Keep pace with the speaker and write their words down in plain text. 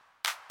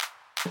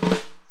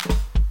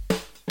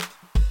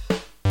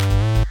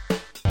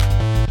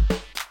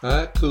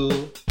I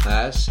cool,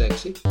 I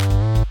sexy.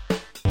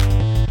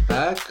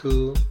 I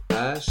cool,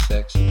 I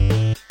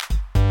sexy.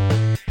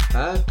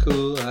 I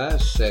cool, I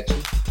sexy.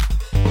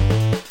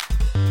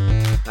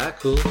 I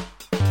cool,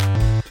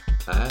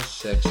 I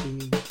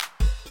sexy.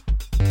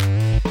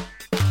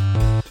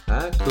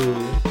 I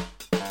cool.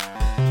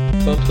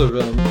 Bump the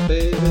rum,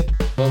 baby.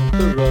 Bump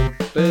the rum,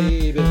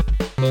 baby.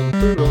 Bump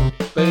the rum,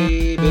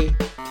 baby.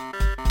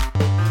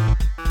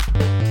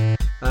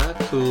 I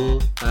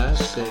cool, I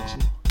sexy.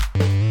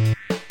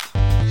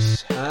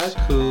 I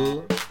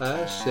cool,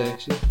 I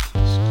sexy.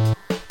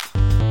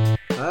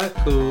 I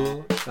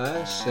cool,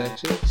 I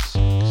sexy.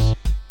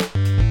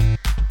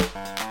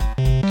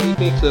 Keep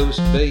me close,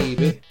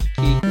 baby.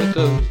 Keep me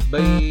close,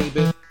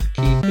 baby.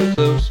 Keep me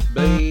close,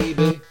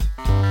 baby.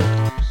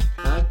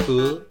 I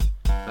cool,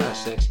 I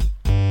sexy.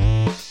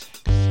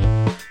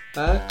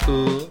 I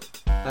cool,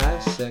 I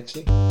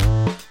sexy.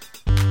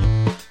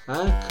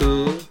 I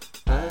cool,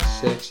 I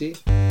sexy.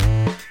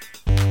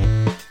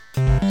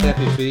 Tap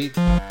your feet,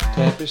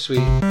 tap your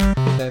sweet,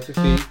 tap your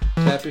feet,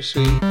 tap your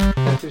sweet,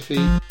 tap your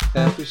feet,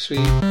 tap your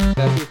sweet,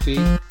 tap your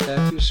feet,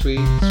 tap your sweet,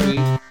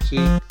 sweet,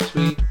 sweet,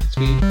 sweet,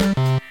 sweet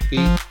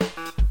feet.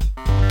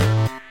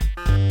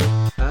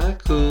 I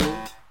cool,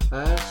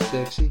 I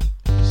sexy.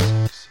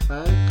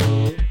 I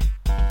cool,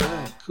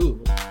 I cool.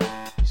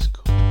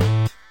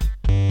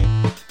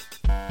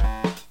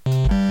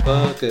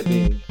 Look at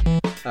me,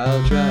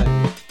 I'll drive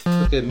you.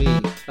 Look at me,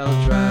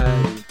 I'll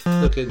drive you.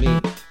 Look at me,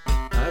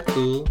 I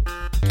cool.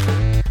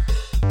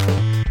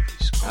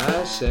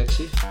 I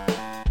sexy.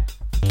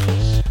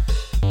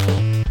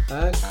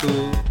 I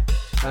cool.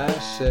 I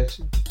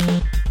sexy.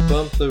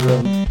 Bump the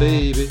rum,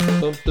 baby.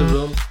 Bump the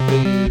rum,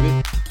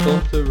 baby.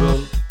 Bump the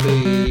rum,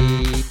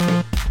 baby.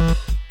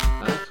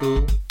 I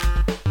cool.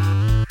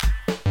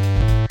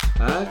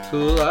 I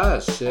cool. I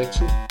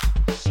sexy.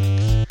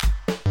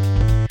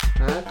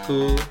 I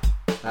cool.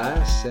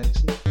 I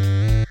sexy.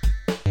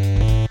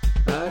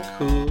 I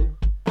cool.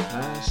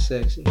 I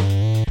sexy.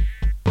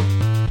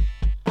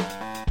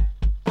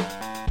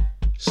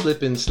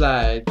 Slip and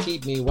slide,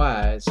 keep me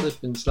wide.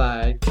 Slip and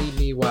slide, keep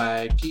me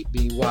wide. Keep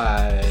me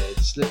wide.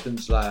 Slip and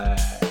slide.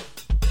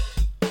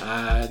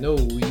 I know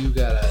you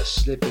gotta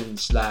slip and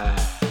slide,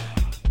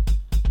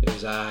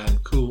 'cause I'm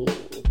cool.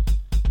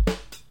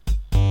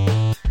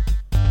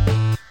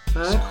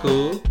 I'm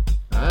cool.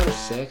 I'm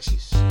sexy.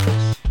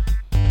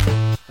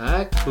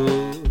 I'm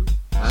cool.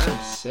 I'm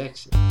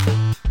sexy.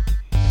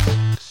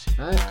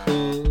 I'm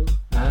cool.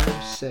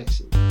 I'm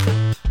sexy.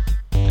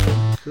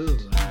 I'm cool.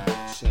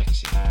 I'm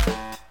sexy.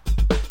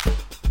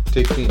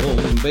 Take me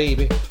home,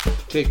 baby.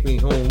 Take me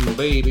home,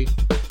 baby.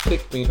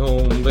 Take me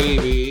home,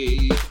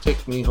 baby.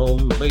 Take me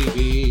home,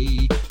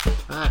 baby.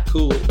 I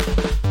cool.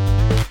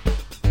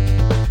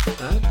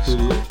 I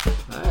cool.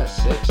 I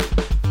sexy.